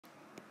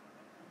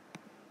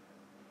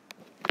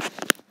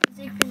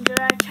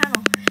to our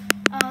channel.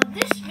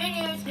 This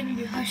video is going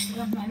to be posted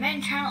on my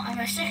main channel and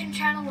my second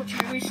channel, which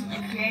I recently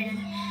created.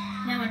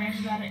 No one knows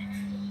about it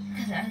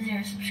because it has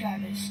 0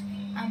 subscribers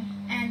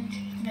and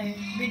no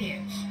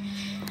videos.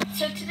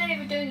 So today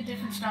we're doing a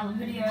different style of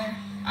video.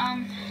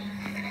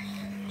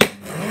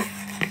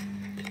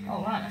 Oh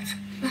wow, that's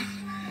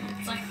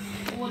it's like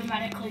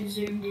automatically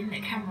zoomed in the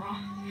camera.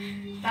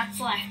 That's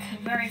like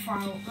very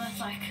far. That's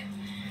like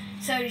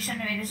 30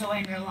 centimeters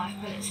away in real life,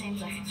 but it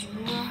seems like it's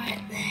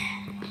right there.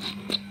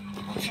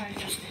 I'll try to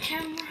adjust the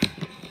camera.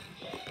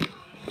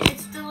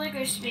 It's the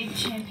LEGO Speed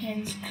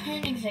Champions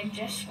Koenigsegg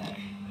Jesco.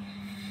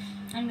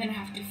 I'm gonna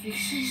have to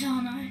fix this,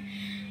 aren't I?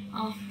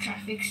 I'll try to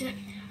fix it.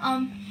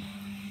 I'm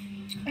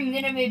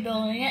gonna be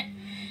building it,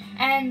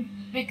 and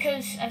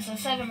because, as I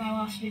said in my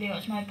last video,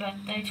 it's my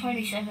birthday,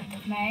 27th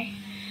of May.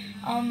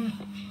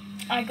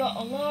 I got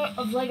a lot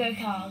of LEGO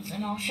cards,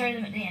 and I'll show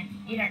them at the end.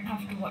 You don't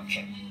have to watch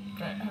it,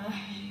 but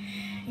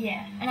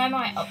yeah. And I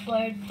might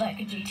upload like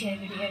a GTA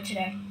video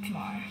today,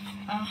 tomorrow.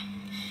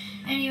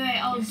 Anyway,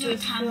 I'll do a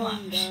time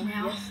lapse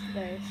now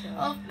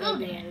of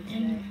building it,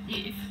 and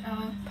if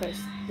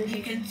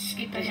you can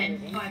skip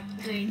ahead by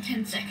doing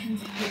 10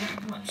 seconds if you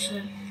don't watch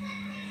the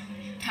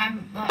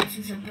time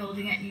lapses of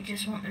building it. You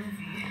just want the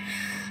review.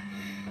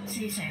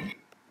 See you soon.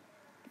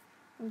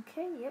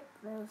 Okay, yep,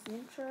 that was the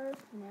intro.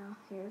 Now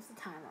here's the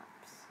time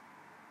lapse.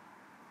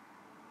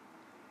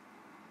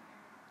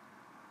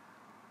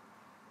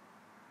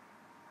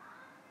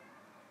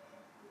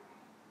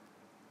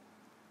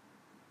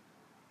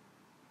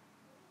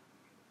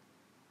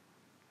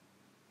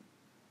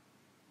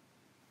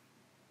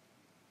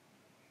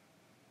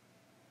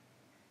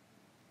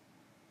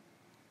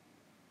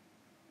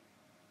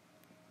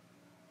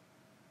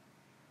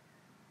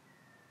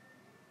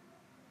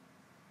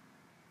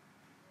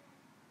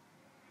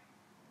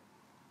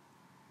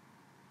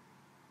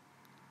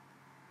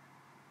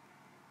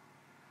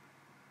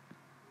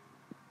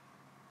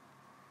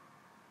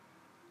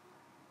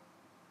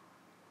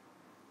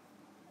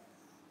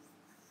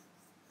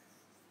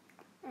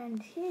 And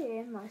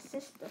here, my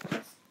sister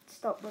just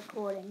stopped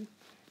recording,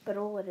 but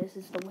all it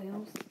is the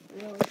wheels.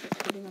 The wheels just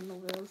putting on the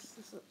wheels.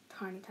 This is a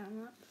tiny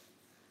time lapse.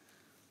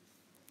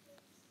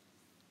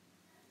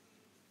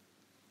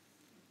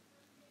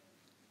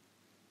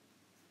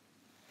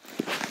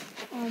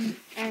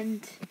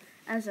 And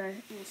as I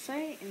will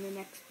say in the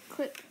next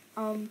clip,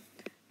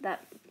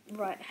 that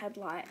right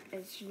headlight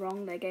is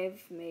wrong. They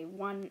gave me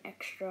one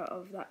extra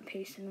of that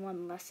piece and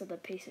one less of the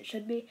piece it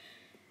should be,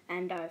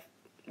 and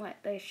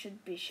they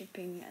should be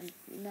shipping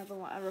another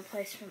one, a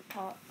replacement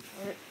part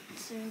for it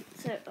soon,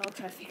 so I'll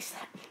try to fix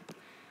that.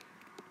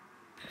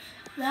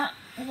 That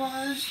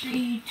was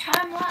the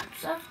time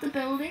lapse of the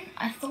building.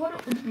 I thought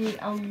it would be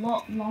a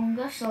lot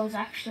longer, so I was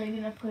actually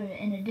going to put it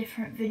in a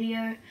different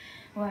video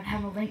where I'd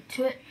have a link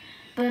to it.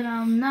 But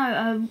no,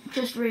 I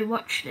just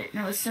rewatched it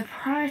and it was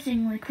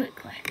surprisingly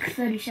quick, like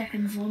 30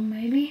 seconds long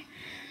maybe.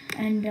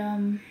 And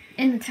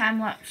in the time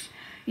lapse,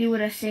 you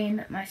would have seen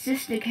that my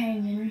sister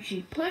came in and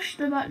she pushed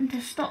the button to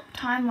stop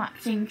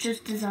time-lapsing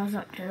just as I was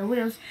up to the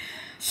wheels.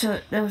 So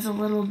there was a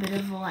little bit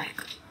of a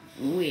like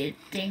weird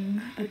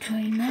thing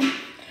between them.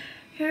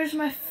 Here's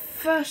my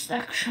first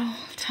actual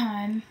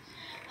time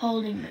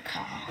holding the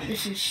car.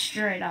 This is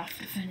straight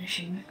after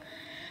finishing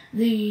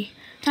the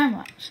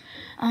time-lapse.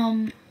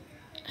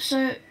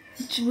 So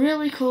it's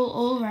really cool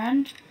all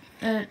around.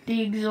 The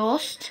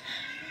exhaust.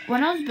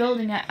 When I was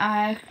building it,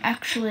 I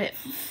actually at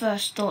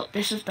first thought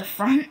this was the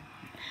front.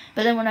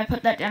 But then when I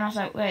put that down, I was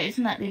like, wait,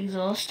 isn't that the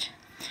exhaust?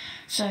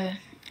 So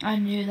I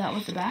knew that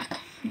was the back.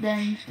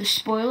 Then the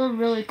spoiler,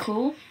 really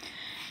cool.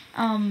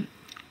 And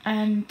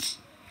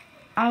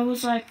I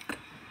was like,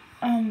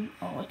 oh,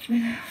 it's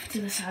been off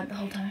to the side the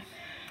whole time.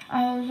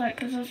 I was like,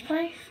 because I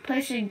was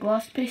placing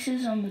glass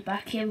pieces on the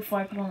back here before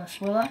I put on the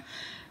spoiler.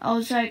 I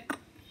was like,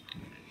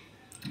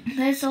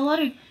 there's a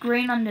lot of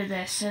green under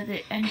there, so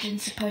the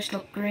engine's supposed to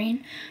look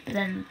green, but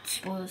then the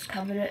spoilers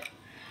covered it.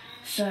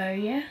 So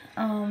yeah,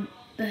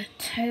 the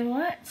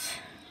taillights,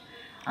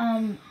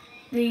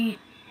 the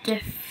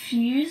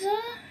diffuser,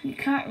 you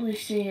can't really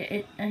see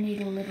it, I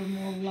need a little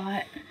more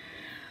light.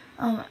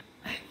 I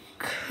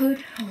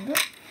could hold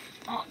it.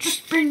 I'll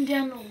just bring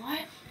down the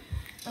light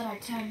that I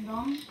turned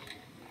on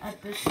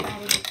at the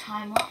start of the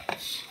time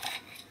lapse.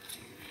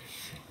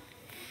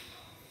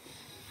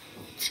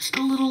 Just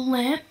a little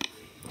lamp.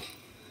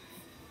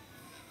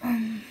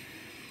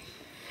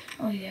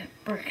 Oh yeah,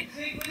 broken.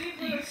 See, when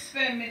you do a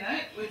spare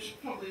minute, which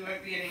probably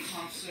won't be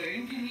anytime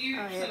soon, can you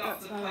set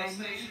up the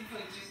PlayStation for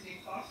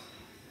Disney Plus?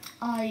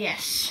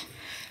 Yes.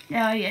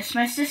 Yes,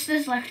 my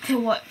sisters like to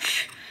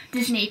watch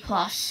Disney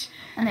Plus,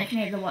 and they can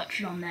either watch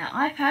it on their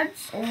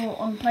iPads or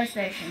on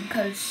PlayStation,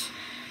 because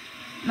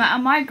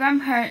my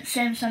grandparents'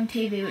 Samsung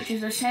TV, which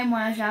is the same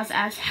one as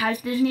ours,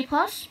 has Disney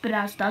Plus, but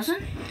ours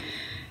doesn't.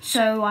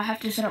 So I have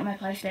to set up my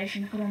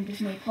PlayStation to put on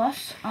Disney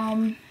Plus.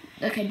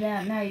 Okay,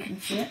 now you can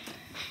see it.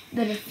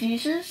 The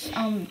diffusers,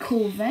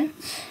 cool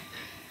vents,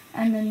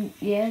 and then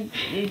yeah,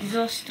 the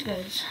exhaust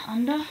goes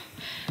under,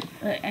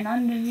 an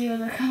under view of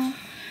the car.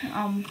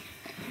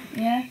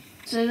 Yeah,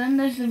 So then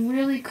there's the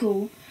really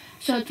cool,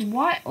 so it's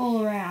white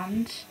all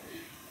around,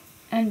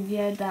 and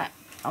yeah, that,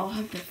 I'll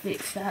have to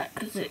fix that,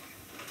 because it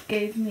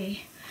gave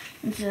me,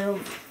 instead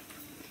of,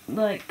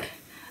 like,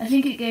 I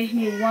think it gave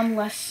me one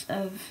less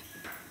of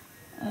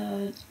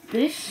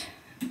this,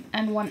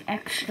 and one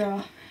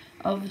extra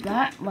of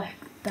that, like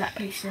that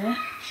piece there.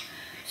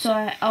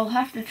 So I'll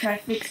have to try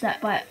to fix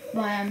that by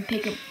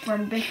pick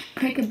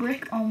a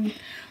brick on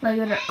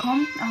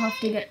Lego.com. I'll have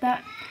to get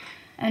that,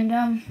 and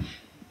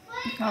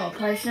I'll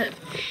replace it.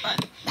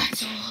 But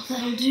that's all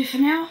that'll do for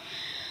now.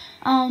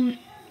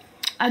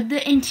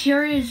 The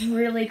interior is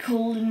really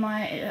cool in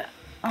my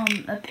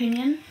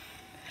opinion.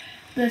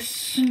 The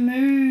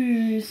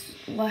smooth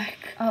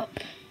up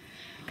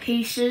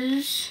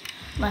pieces,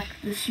 like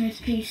the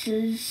smooth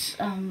pieces,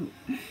 and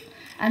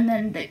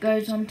then that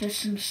goes onto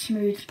some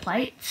smooth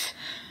plates.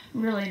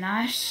 Really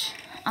nice.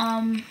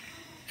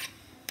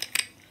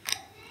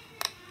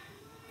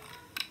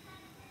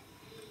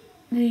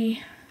 The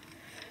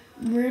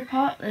rear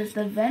part, there's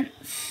the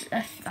vents.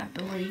 I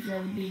believe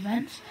there would be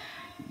vents.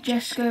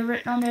 Jesco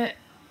written on it.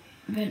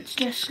 Vents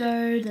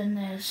Jesco. Then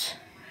there's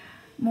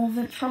more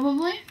vents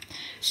probably.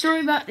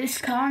 Story about this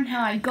car and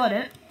how I got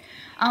it.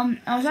 I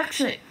was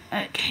actually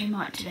at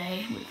Kmart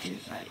today, which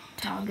is like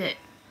Target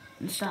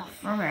and stuff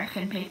for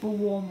American people,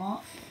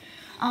 Walmart.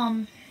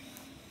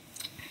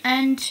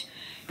 And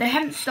they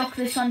hadn't stocked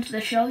this onto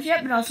the shelves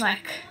yet, but I was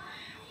like,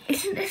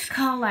 isn't this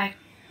car like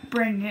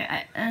brand new?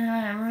 And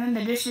I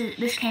remember this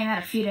came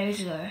out a few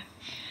days ago,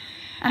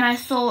 and I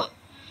thought,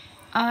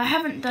 I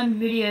haven't done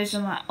videos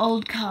on my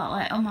old car,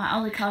 like on my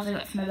other cars I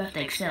got for my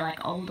birthday, because they're like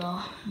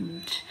older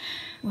and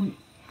wouldn't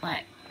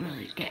like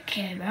really get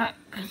cared about,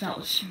 because that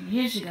was some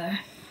years ago.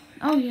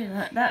 Oh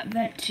yeah, that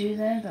vent too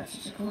there, that's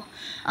so cool.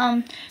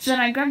 So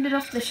then I grabbed it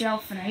off the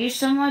shelf and I used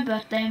some of my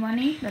birthday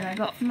money that I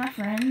got from my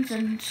friends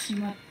and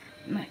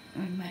my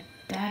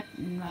dad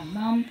and my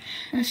mum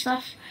and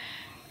stuff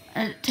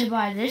to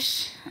buy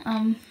this.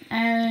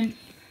 And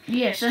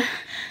yeah, so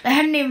they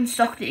hadn't even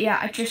stocked it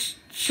yet. I just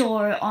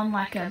saw it on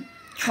like a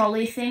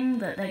trolley thing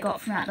that they got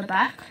from out the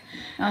back.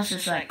 And I was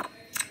just like,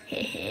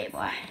 heh,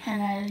 why?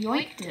 And I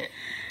yoinked it.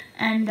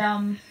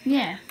 And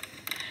yeah,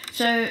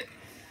 so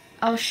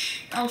I'll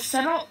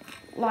set up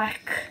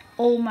like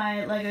all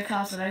my Lego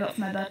cars that I got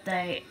for my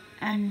birthday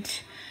and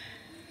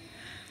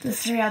the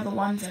 3 other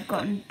ones I've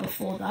gotten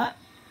before that.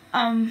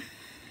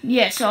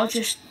 Yeah, so I'll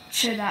just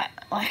show that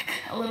like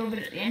a little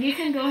bit at the end. You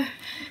can go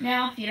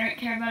now if you don't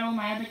care about all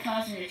my other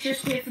cars, and it's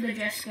just here for the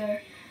Jesco.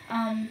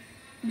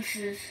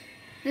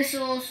 This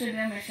will also be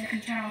on my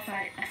second channel. If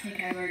I think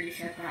I've already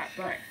said that,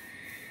 but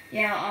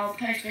yeah, I'll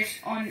post this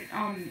on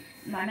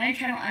my main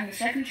channel and the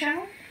second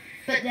channel.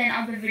 But then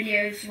other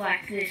videos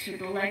like this with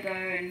the Lego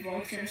and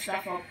bolts and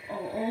stuff, I'll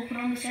all put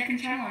on the second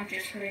channel. I'm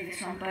just putting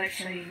this on both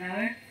so you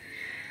know.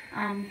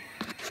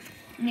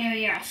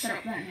 Yeah, I'll set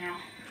up that now.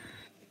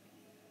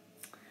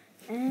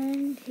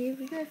 And here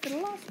we go for the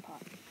last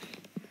part.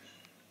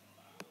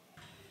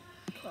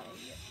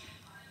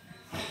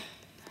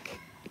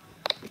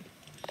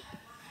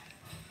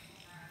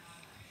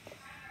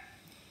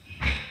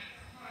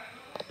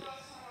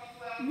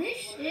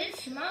 This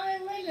is my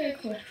Lego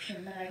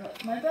collection that I got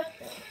for my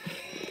birthday.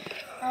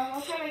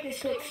 I'll try to make this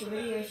quick because the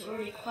video is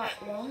already quite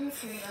long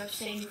from what I've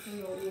seen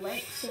from the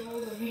lengths of all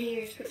the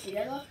videos put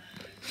together.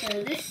 So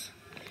this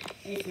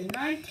is the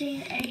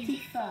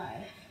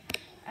 1985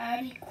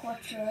 Audi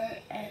Quattro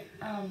at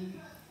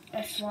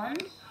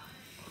S1.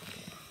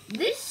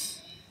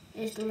 This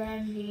is the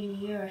Lamborghini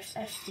Urus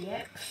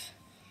STX.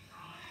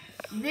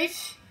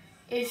 This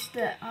is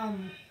the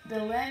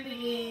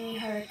Lamborghini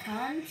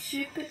Huracan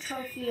Super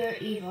Trofeo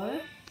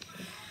Evo.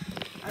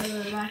 I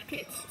really like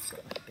it. It's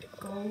got like the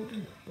gold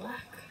and the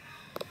black.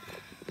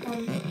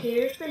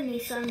 Here's the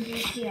Nissan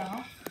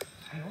GTR.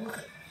 And look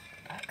at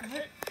the back of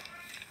it.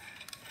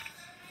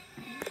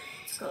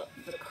 It's got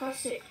the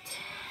classic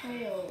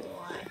tail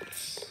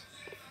lights.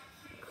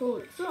 Cool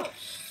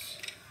exhausts.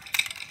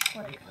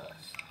 What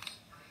exhausts?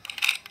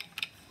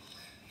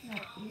 No,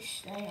 you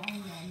stay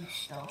on there,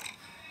 mister. I'll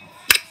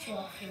fix you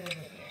up here a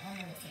bit. I'm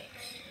gonna fix.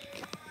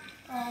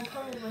 I'll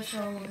probably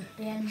show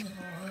the ends of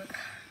all the,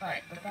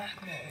 like the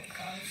back of all the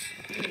cars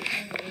at the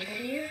end of the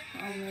video.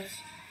 On this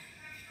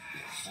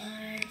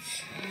sides.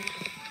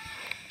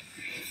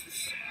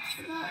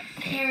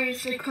 Here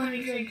is the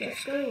Koenigsegg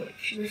Jesco,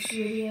 which this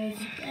video is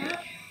about.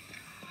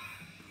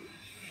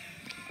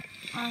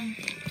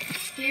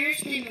 Here's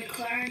the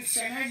McLaren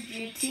Senna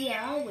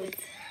GTR with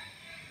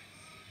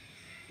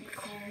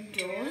McLaren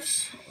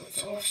doors.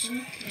 It's awesome.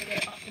 You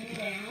get up and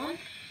down.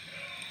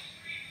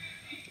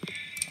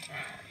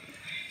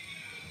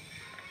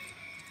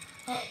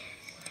 Up,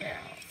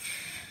 down.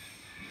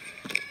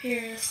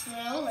 Here's the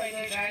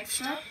Lego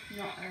Dragster,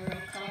 not a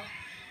real car,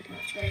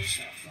 not based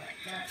stuff like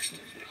that, so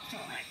it's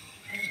not like,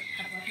 it doesn't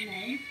have like a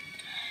name.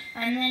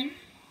 And then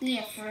the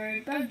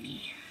off-road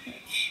buggy,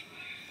 which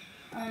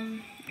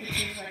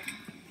is like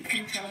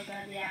controlled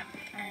by the app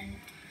and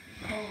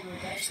probably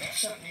based off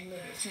something, but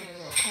it's not a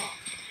real car.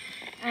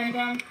 And the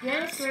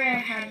other three I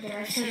had that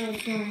I said I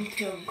was going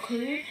to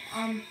include,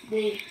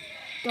 the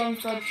Don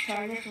Dodge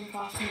Charger from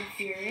Fast and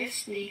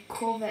Furious, the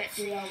Corvette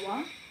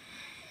ZR1,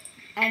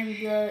 and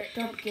the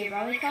Top Gear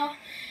Rally car.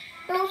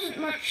 There wasn't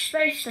much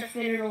space to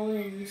fit it all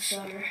in,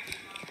 so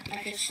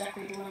I just stuck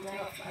with the ones I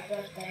got for my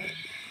birthday.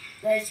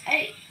 There's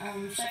 8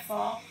 so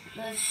far.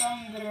 There's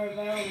some that are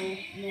available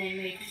near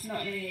me, because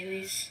not many of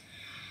these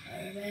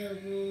are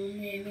available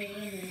near me,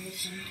 and then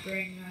this one's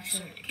brand new,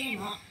 so it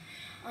came up.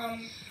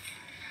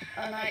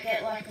 I might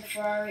get like a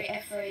Ferrari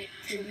F8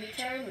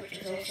 Tributo, which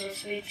is also a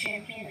speed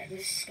champion at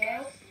this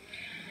scale,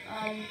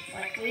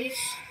 like these.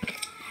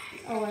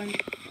 Oh, and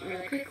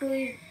really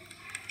quickly,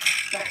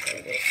 back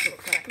of this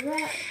looks like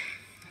that.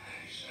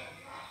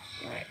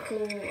 Like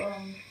cool,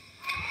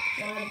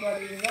 wide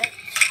body vents,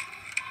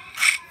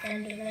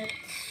 fender vents,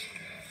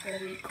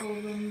 whatever you call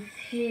them.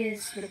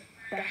 Here's the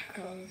back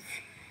of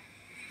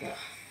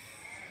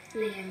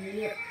the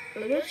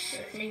Urus.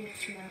 I think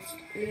it's pronounced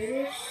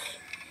Urus.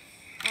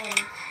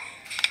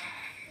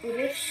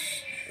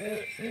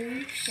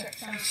 Urus, that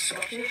sounds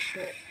Scottish,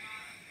 but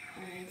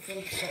I'm from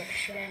the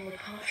Scottish family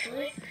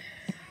partially.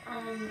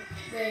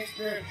 There's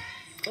the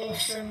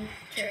awesome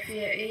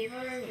Tokyo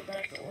Evo with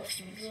like the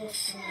awesome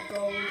exhaust and the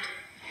gold.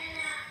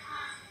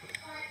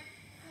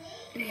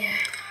 Yeah,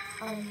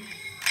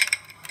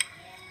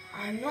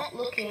 I'm not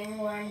looking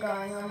where I'm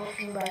going, I'm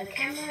looking by the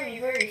camera.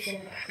 You've already seen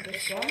the back of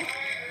this one.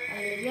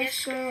 And the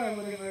Jesco I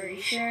would have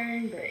already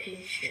shown, but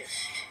he's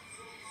just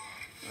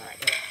like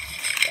that.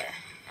 Yeah.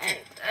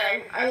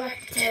 And I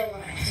like the tail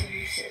lights in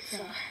this. It's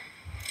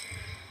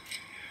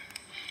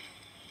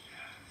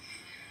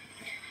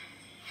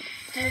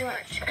tail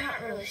lights, you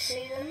can't really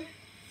see them,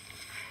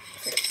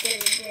 so it's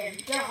getting damn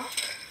dark.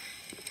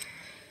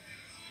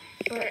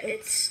 But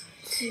it's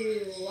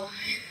 2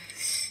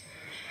 lines.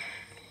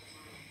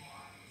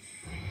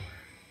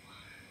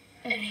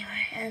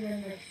 Anyway, and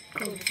then the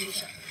cool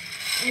diffuser.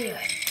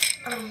 Anyway,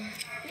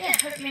 yeah,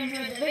 hope you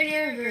enjoyed the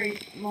video. Very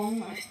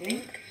long, I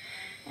think.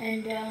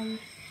 And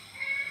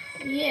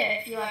yeah,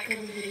 if you like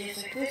other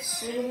videos like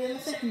this, it'll be on the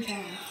second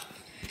channel.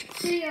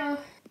 See ya.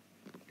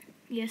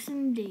 Yes,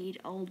 indeed,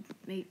 old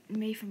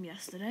me from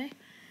yesterday.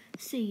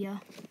 See ya.